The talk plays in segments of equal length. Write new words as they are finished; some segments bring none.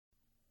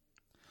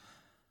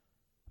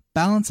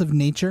Balance of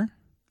Nature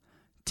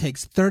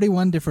takes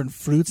 31 different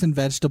fruits and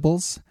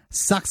vegetables,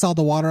 sucks all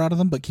the water out of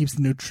them, but keeps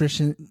the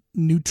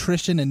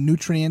nutrition and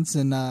nutrients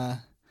and,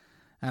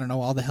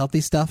 all the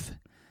healthy stuff,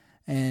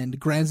 and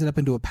grinds it up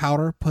into a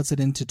powder, puts it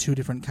into 2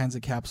 different kinds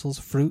of capsules,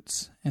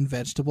 fruits and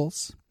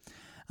vegetables.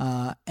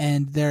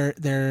 And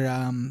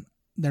they're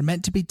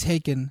meant to be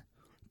taken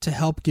to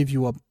help give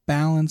you a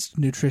balanced,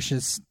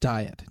 nutritious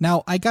diet.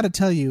 Now, I got to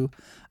tell you,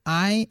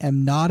 I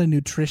am not a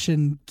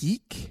nutrition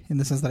geek in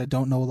the sense that I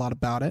don't know a lot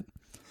about it,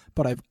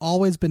 but I've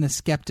always been a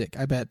skeptic.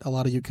 I bet a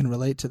lot of you can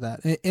relate to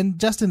that. And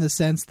just in the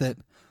sense that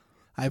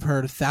I've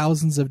heard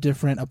thousands of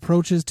different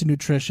approaches to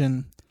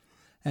nutrition,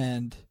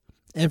 and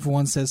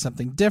everyone says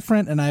something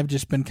different, and I've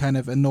just been kind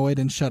of annoyed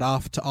and shut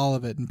off to all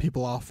of it, and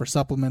people offer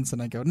supplements,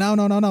 and I go, no,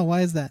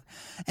 why is that?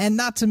 And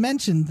not to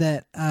mention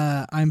that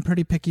I'm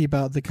pretty picky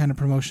about the kind of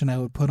promotion I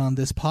would put on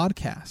this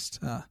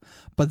podcast.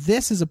 But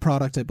this is a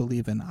product I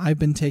believe in. I've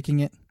been taking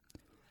it,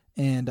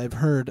 and I've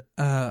heard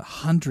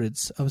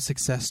hundreds of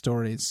success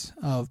stories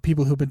of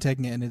people who've been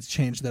taking it, and it's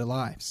changed their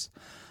lives.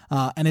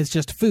 And it's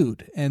just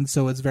food, and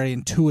so it's very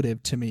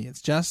intuitive to me.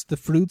 It's just the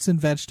fruits and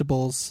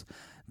vegetables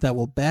that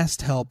will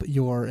best help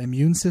your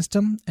immune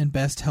system and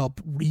best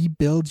help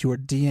rebuild your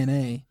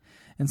DNA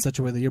in such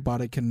a way that your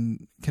body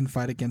can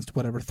fight against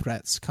whatever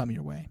threats come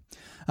your way.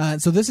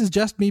 So this is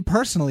just me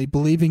personally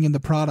believing in the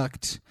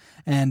product,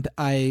 and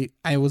I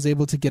was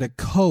able to get a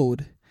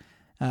code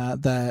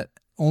that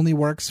only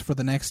works for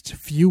the next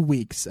few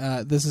weeks.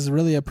 This is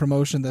really a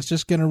promotion that's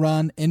just going to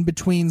run in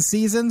between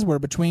seasons. We're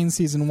between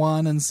season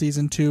 1 and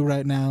season 2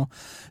 right now.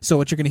 So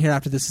what you're going to hear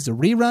after this is a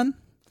rerun.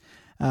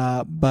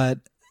 But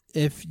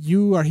if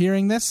you are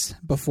hearing this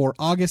before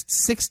August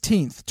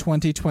 16th,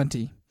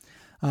 2020,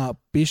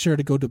 be sure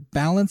to go to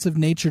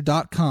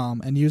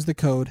balanceofnature.com and use the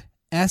code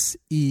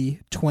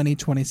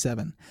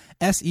SE2027.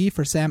 SE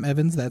for Sam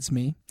Evans, that's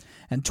me.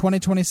 And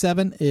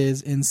 2027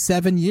 is in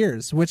 7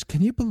 years, which,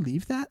 can you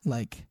believe that?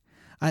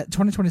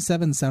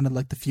 2027 sounded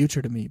like the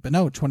future to me. But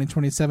no,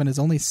 2027 is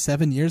only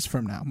 7 years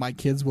from now. My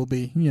kids will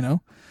be,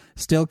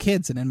 still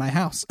kids and in my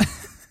house.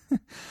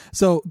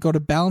 So go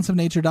to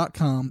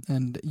balanceofnature.com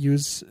and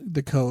use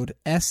the code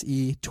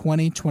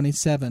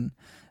SE2027.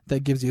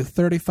 That gives you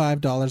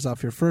 $35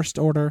 off your first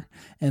order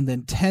and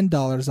then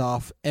 $10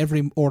 off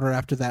every order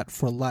after that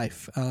for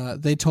life.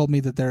 They told me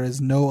that there is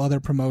no other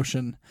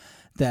promotion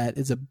that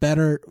is a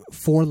better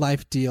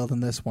for-life deal than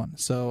this one.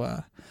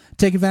 So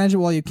take advantage of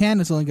it while you can.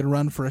 It's only going to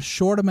run for a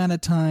short amount of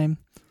time.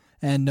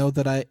 And know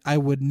that I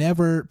would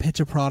never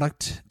pitch a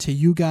product to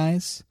you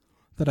guys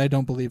that I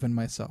don't believe in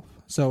myself.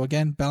 So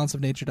again,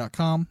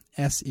 balanceofnature.com,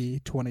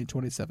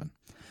 SE2027.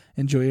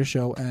 Enjoy your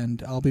show,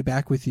 and I'll be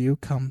back with you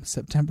come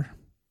September.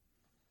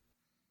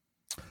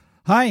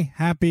 Hi,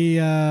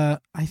 happy, I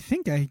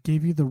think I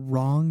gave you the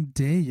wrong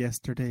day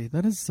yesterday.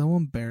 That is so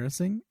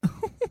embarrassing.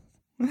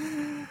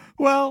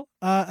 Well,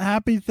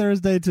 happy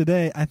Thursday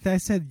today. I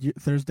said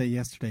Thursday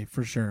yesterday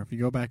for sure. If you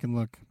go back and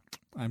look,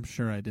 I'm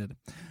sure I did.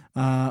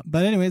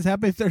 But anyways,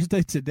 happy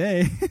Thursday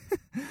today.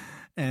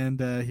 And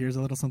here's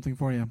a little something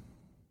for you.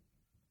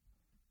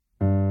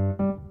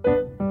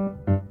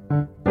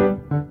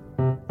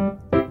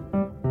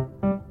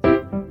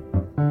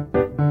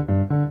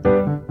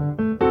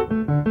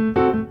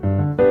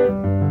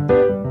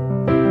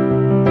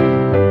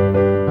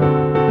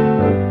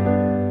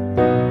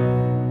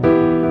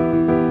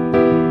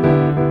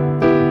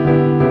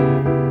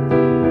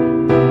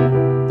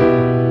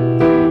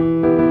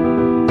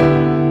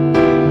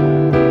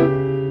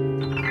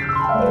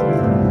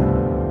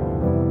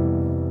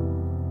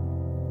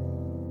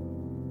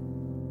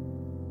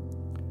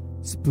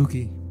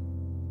 Spooky.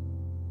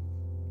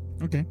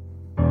 Okay.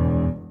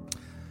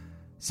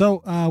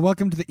 So,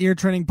 welcome to the Ear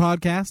Training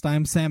Podcast.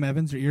 I'm Sam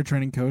Evans, your ear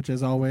training coach.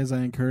 As always,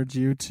 I encourage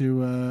you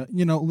to,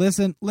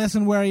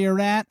 listen where you're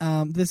at.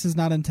 This is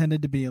not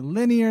intended to be a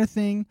linear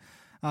thing.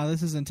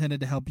 This is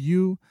intended to help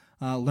you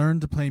learn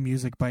to play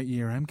music by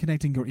ear. I'm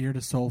connecting your ear to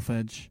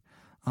solfege.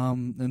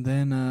 And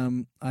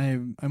then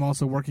I'm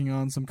also working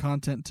on some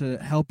content to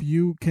help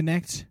you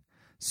connect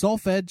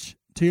solfege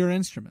to your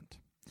instrument.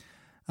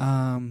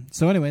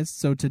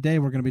 So today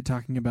we're going to be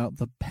talking about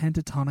the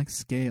pentatonic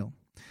scale.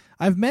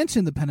 I've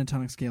mentioned the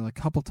pentatonic scale a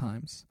couple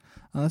times.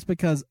 That's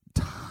because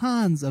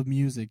tons of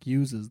music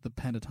uses the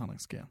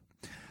pentatonic scale.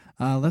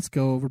 Let's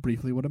go over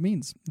briefly what it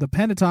means. The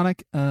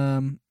pentatonic,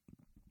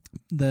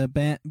 the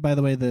band, by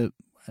the way, the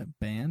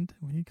band,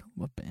 what do you call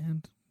it? A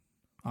band?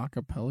 A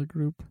cappella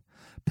group?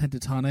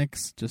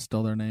 Pentatonics just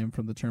stole their name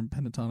from the term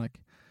pentatonic.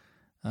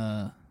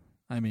 I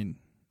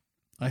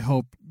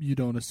hope you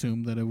don't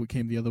assume that it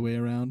came the other way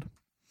around,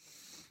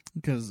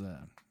 because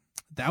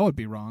that would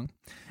be wrong.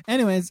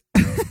 Anyways,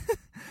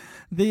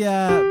 the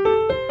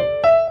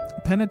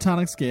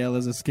pentatonic scale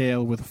is a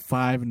scale with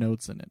 5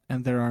 notes in it,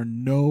 and there are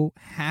no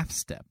half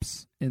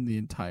steps in the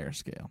entire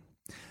scale.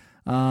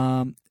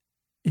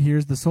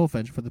 Here's the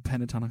solfege for the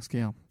pentatonic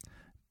scale.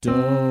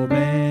 Do,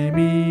 re,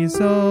 mi,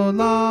 sol,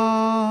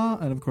 la.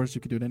 And of course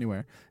you could do it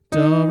anywhere.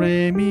 Do,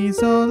 re, mi,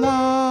 sol,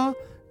 la.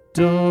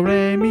 Do,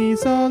 re, mi,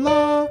 sol,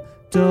 la.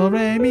 Do,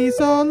 re, mi,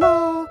 sol,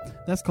 la.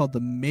 That's called the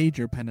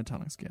major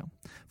pentatonic scale.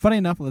 Funny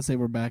enough, let's say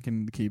we're back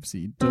in the key of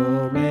C. Do,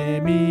 re,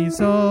 mi,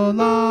 so,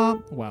 la.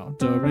 Wow.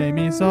 Do, re,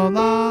 mi, so,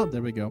 la.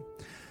 There we go.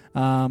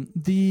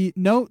 The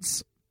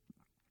notes,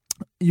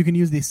 you can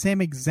use the same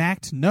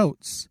exact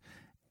notes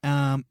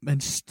and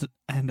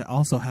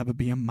also have it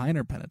be a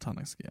minor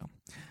pentatonic scale.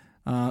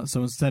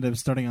 So instead of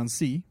starting on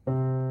C,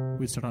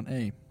 we start on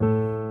A.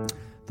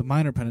 The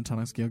minor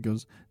pentatonic scale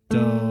goes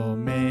do,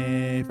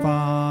 me,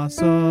 fa,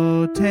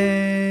 so,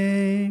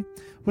 te,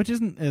 which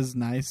isn't as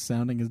nice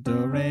sounding as do,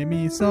 re,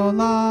 mi, so,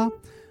 la.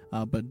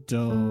 But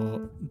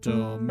do,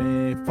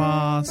 me,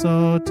 fa,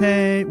 so,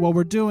 te. What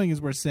we're doing is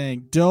we're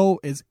saying do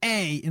is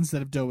A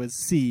instead of do is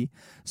C,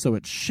 so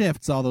it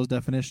shifts all those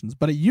definitions.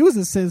 But it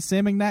uses the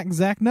same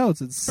exact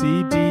notes. It's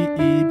C, D,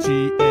 E,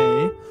 G,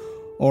 A.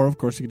 Or, of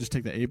course, you can just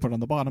take the A part on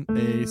the bottom.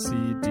 A, C,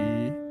 D,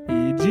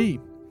 E, G.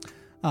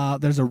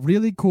 There's a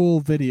really cool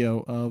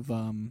video of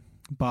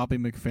Bobby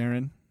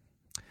McFerrin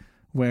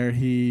where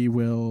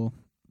he'll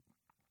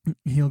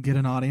get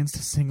an audience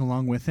to sing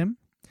along with him.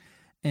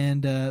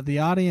 And the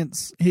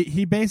audience,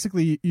 he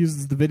basically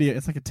uses the video.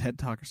 It's like a TED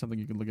Talk or something.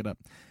 You can look it up.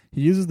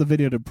 He uses the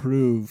video to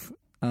prove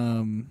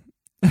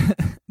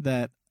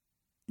that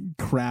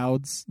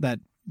crowds, that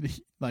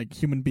like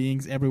human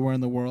beings everywhere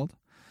in the world,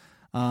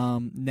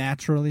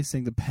 naturally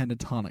sing the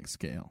pentatonic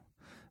scale.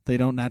 They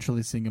don't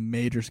naturally sing a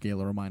major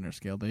scale or a minor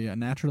scale. They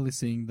naturally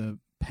sing the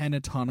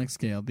pentatonic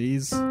scale.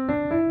 These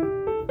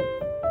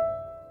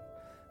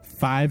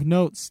 5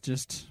 notes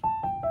just...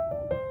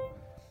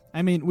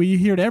 I mean, we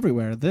hear it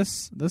everywhere.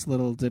 This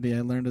little ditty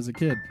I learned as a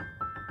kid.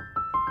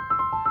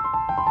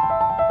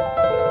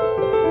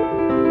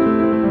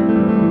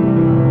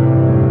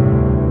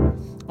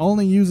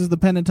 Only uses the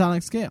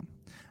pentatonic scale.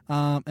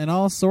 And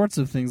all sorts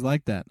of things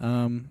like that.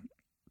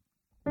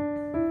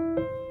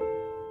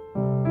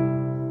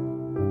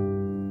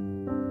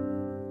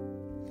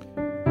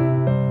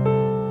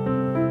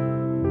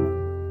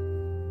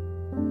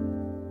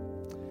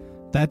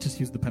 That just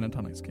used the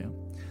pentatonic scale.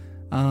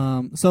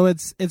 So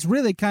it's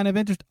really kind of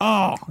interesting.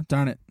 Oh,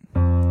 darn it.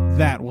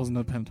 That wasn't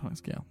a pentatonic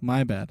scale.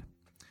 My bad.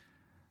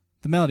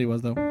 The melody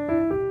was, though.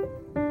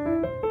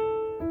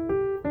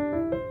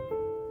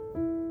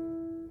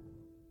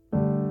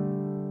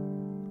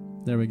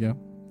 There we go.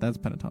 That's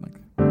pentatonic.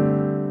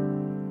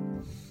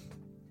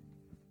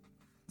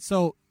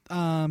 So,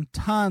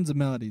 tons of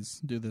melodies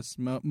do this.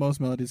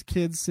 Most melodies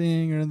kids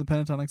sing are in the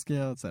pentatonic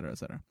scale, etc.,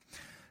 etc.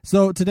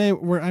 So today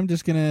I'm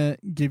just going to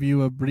give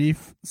you a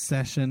brief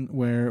session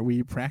where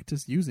we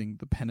practice using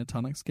the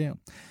pentatonic scale.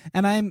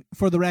 And I'm,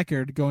 for the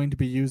record, going to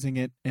be using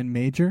it in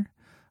major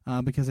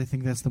because I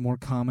think that's the more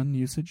common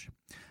usage.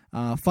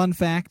 Fun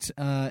fact,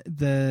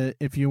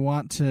 if you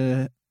want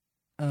to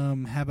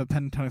have a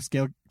pentatonic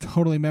scale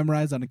totally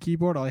memorized on a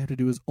keyboard, all you have to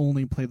do is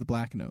only play the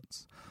black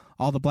notes.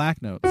 All the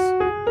black notes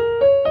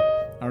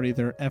are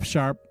either F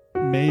sharp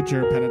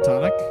major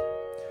pentatonic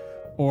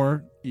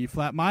or E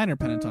flat minor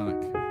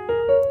pentatonic.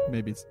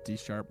 Maybe it's D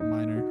sharp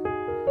minor.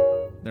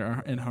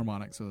 They're in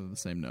harmonic, so they're the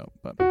same note.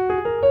 But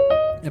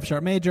F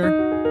sharp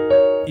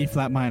major, E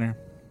flat minor.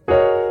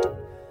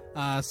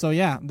 So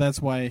yeah,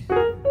 that's why.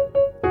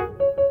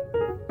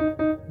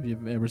 If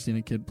you've ever seen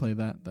a kid play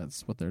that,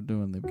 that's what they're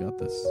doing. They've got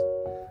this.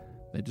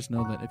 They just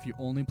know that if you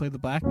only play the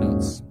black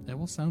notes, it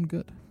will sound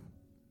good.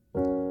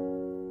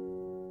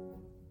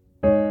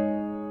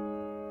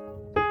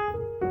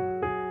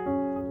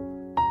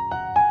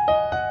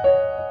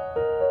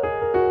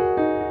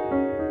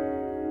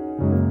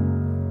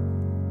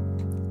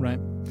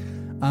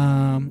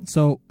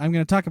 So I'm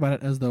going to talk about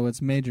it as though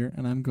it's major,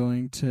 and I'm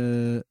going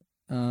to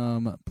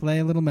play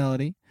a little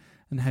melody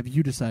and have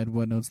you decide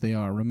what notes they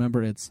are.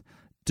 Remember, it's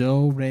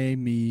do, re,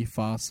 mi,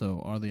 fa,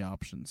 so are the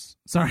options.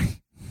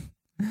 Sorry.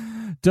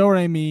 Do,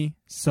 re, mi,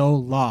 so,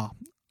 la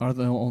are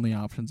the only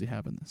options you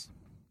have in this.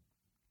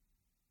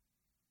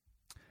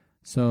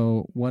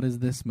 So what is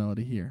this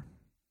melody here?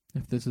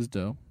 If this is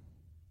do.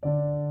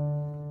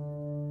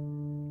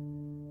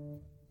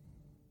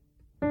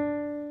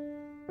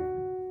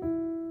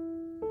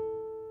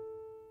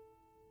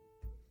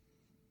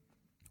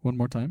 One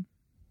more time.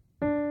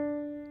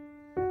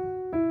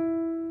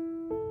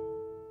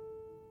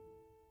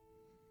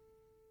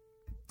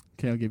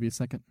 Okay, I'll give you a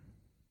second.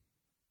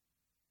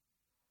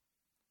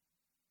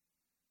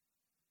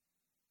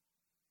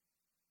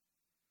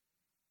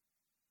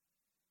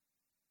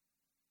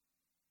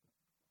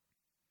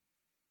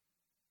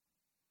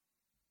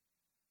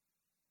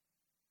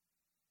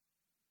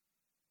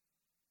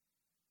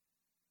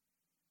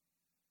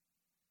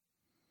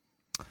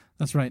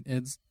 That's right.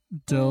 It's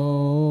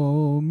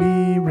do,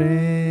 mi,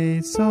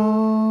 re,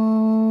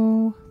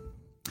 so.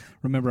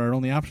 Remember, our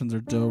only options are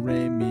do,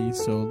 re, mi,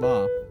 so,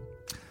 la.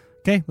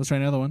 Okay, let's try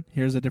another one.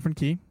 Here's a different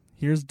key.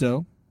 Here's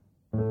do.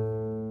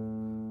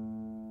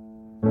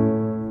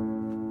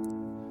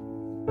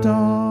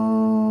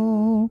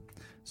 Do.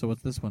 So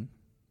what's this one?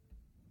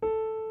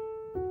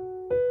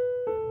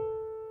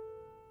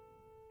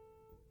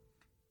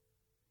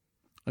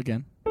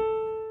 Again,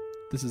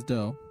 this is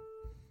do.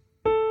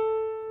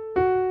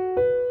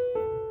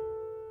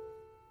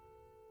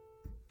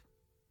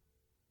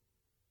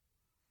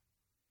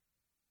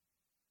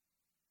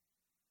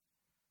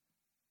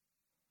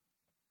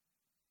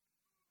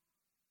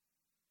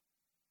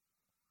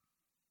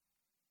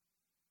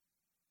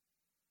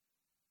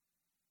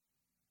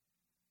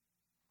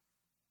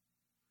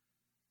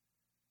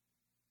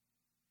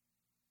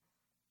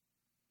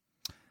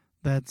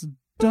 That's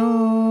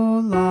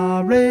do,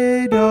 la,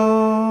 re,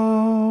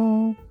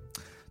 do.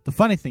 The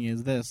funny thing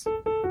is this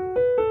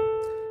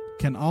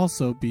can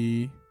also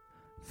be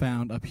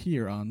found up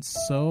here on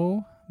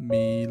so,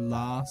 mi,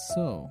 la,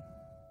 so.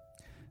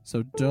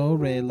 So do,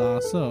 re, la,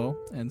 so,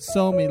 and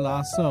so, mi,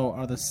 la, so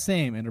are the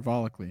same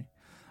intervallically.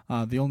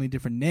 The only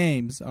different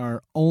names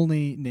are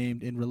only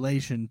named in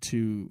relation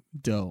to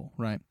do,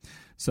 right?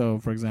 So,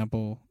 for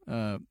example,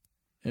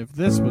 if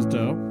this was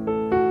do,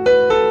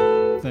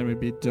 then it would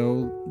be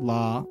do,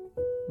 la,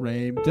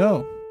 re,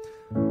 do.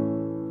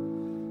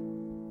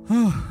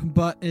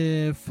 But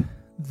if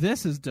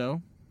this is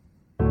do,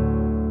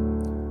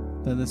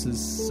 then this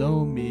is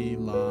so, mi,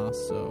 la,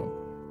 so.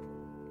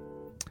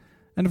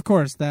 And of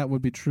course, that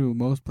would be true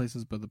most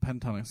places, but the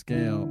pentatonic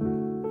scale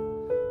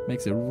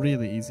makes it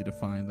really easy to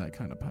find that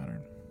kind of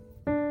pattern.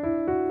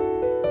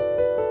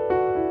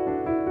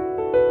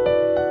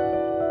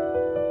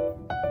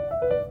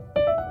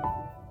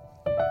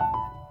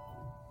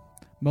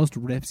 Most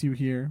riffs you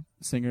hear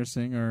singers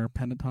sing are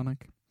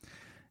pentatonic.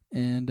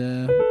 And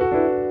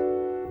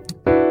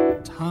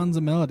tons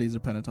of melodies are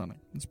pentatonic.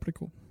 It's pretty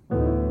cool.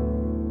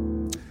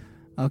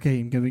 Okay,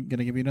 I'm gonna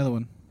give you another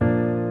one.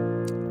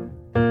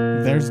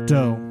 There's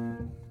do.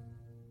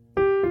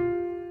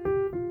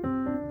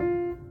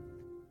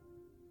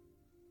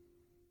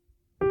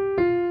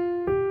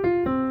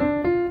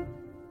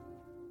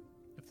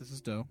 If this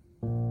is do,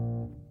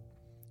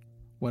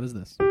 what is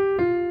this?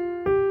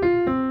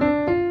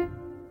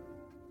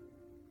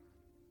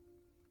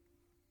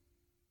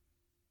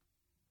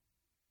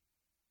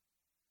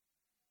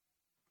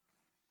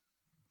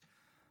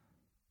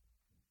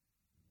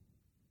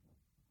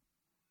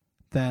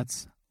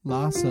 That's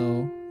la,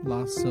 so,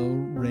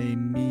 re,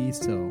 mi,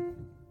 so.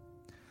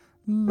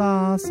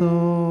 La,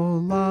 so,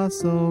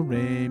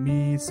 re,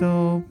 mi,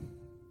 so.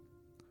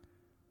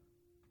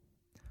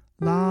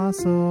 La,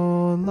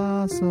 so,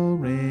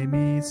 re,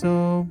 mi,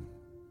 so.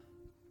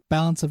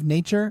 Balance of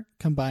Nature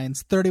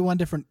combines 31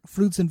 different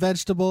fruits and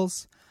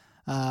vegetables,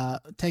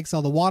 takes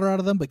all the water out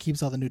of them but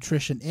keeps all the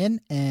nutrition in,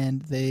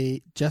 and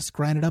they just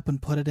grind it up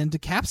and put it into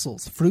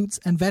capsules, fruits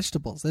and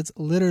vegetables. That's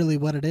literally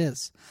what it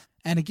is.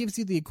 And it gives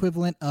you the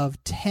equivalent of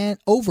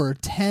over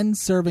 10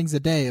 servings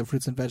a day of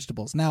fruits and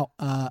vegetables. Now,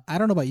 I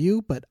don't know about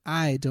you, but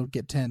I don't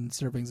get 10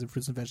 servings of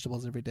fruits and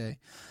vegetables every day.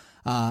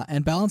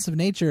 And Balance of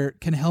Nature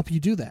can help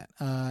you do that.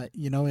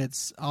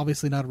 It's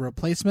obviously not a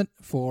replacement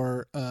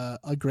for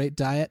a great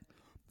diet,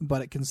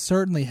 but it can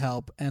certainly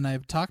help. And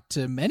I've talked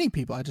to many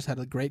people. I just had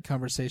a great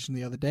conversation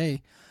the other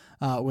day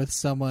with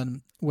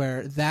someone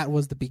where that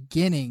was the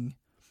beginning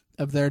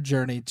of their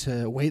journey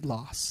to weight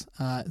loss.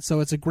 So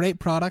it's a great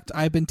product.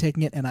 I've been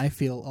taking it and I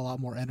feel a lot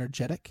more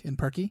energetic and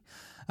perky.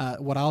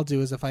 What I'll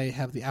do is if I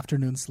have the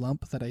afternoon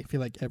slump that I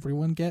feel like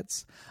everyone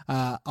gets,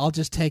 I'll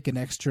just take an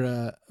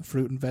extra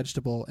fruit and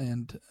vegetable,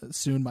 and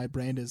soon my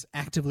brain is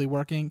actively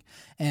working,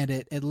 and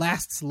it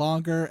lasts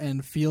longer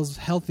and feels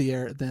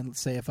healthier than,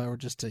 say, if I were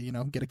just to,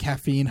 get a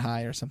caffeine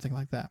high or something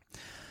like that.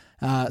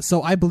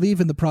 So I believe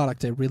in the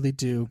product. I really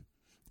do.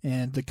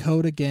 And the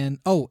code again.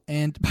 Oh,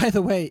 and by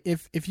the way,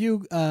 if you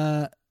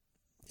go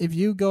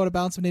to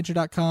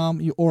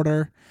balanceofnature.com, you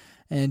order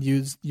and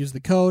use the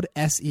code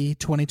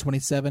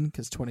SE2027,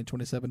 because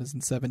 2027 is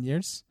in 7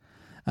 years.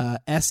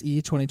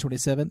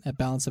 SE2027 at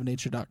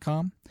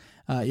balanceofnature.com.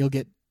 You'll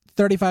get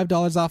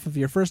 $35 off of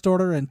your first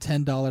order and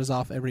 $10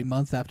 off every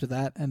month after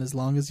that. And as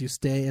long as you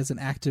stay as an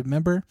active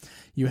member,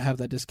 you have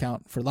that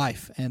discount for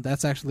life. And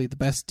that's actually the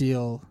best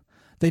deal.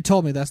 They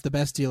told me that's the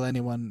best deal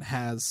anyone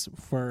has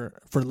for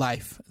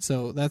life.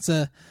 So that's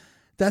a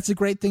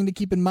great thing to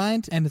keep in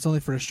mind, and it's only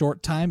for a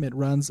short time. It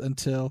runs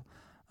until,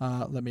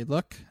 let me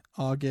look,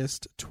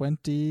 August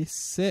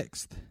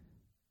 26th.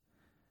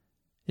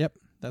 Yep,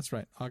 that's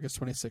right, August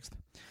 26th.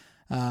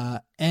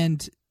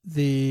 And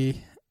the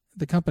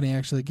company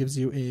actually gives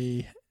you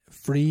a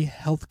free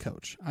health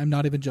coach. I'm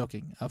not even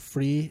joking, a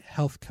free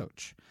health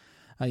coach.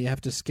 You have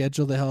to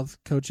schedule the health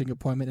coaching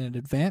appointment in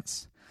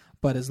advance.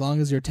 But as long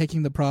as you're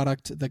taking the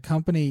product, the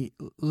company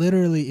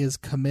literally is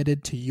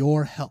committed to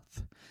your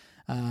health.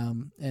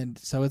 And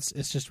so it's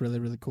just really,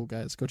 really cool,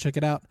 guys. Go check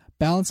it out.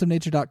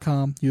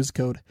 Balanceofnature.com. Use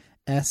code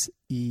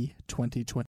SE2020.